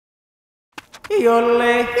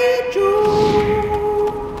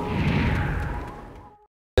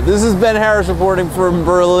This is Ben Harris reporting from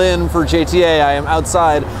Berlin for JTA. I am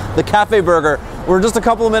outside the Cafe Burger, where in just a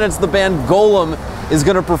couple of minutes the band Golem is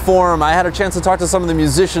going to perform. I had a chance to talk to some of the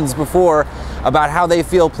musicians before about how they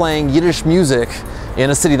feel playing Yiddish music in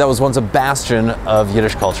a city that was once a bastion of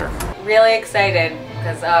Yiddish culture. Really excited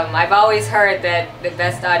because I've always heard that the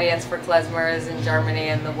best audience for klezmer is in Germany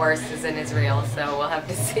and the worst is in Israel, so we'll have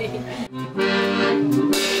to see.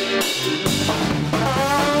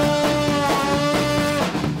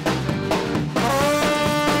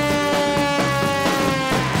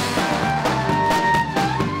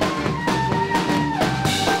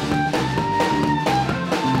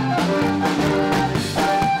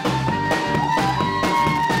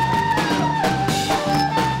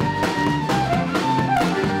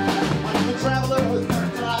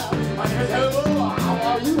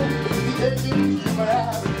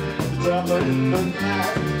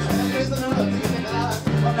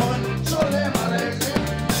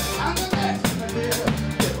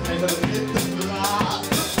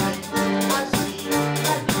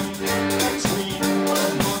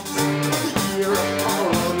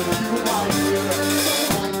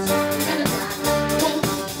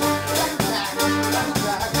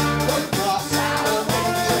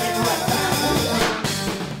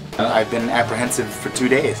 I've been apprehensive for 2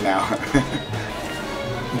 days now.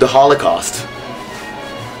 The Holocaust.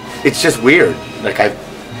 It's just weird. Like I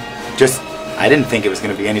didn't think it was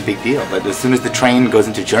going to be any big deal, but as soon as the train goes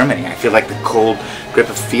into Germany, I feel like the cold grip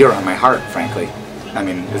of fear on my heart, frankly. I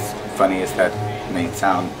mean, as funny as that may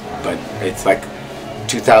sound, but it's like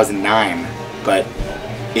 2009, but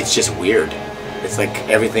it's just weird. It's like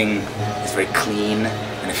everything is very clean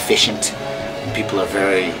and efficient, and people are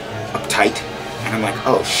very uptight. And I'm like,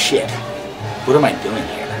 oh shit, what am I doing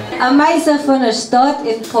here? Am Meister von der Stadt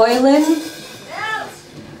in Polen.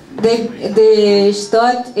 Die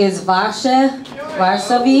Stadt ist Warsaw,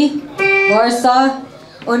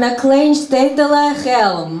 und ein Kleinstädtler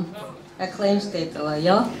Helm. A Kleinstädtler,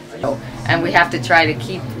 ja? And we have to try to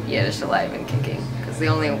keep Yiddish alive and kicking, because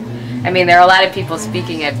there are a lot of people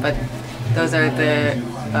speaking it, but those are the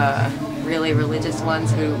really religious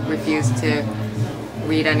ones who refuse to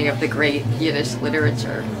read any of the great Yiddish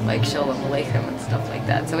literature, like Sholem Aleichem and stuff like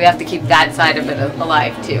that. So we have to keep that side of it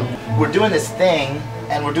alive too. We're doing this thing,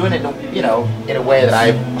 and we're doing it, in a way that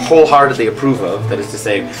I wholeheartedly approve of. That is to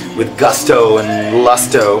say, with gusto and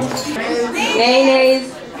lusto.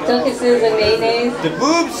 Nays, tuchuses and nays. The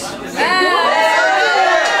boobs.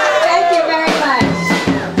 Thank you very much.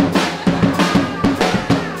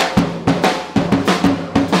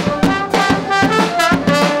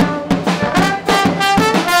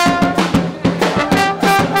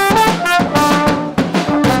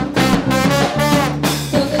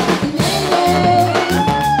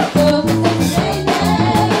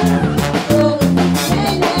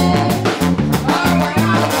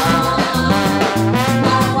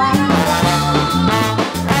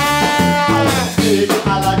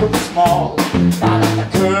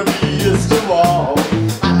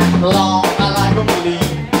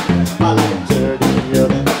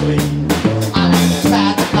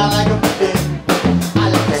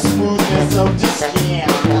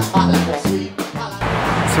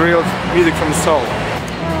 It's real music from the soul.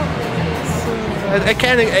 I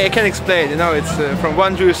can't explain. It's from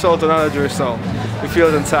one Jewish soul to another Jewish soul. You feel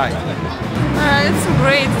it inside. It's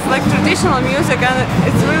great. It's like traditional music, and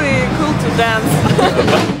it's really cool to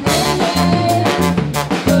dance.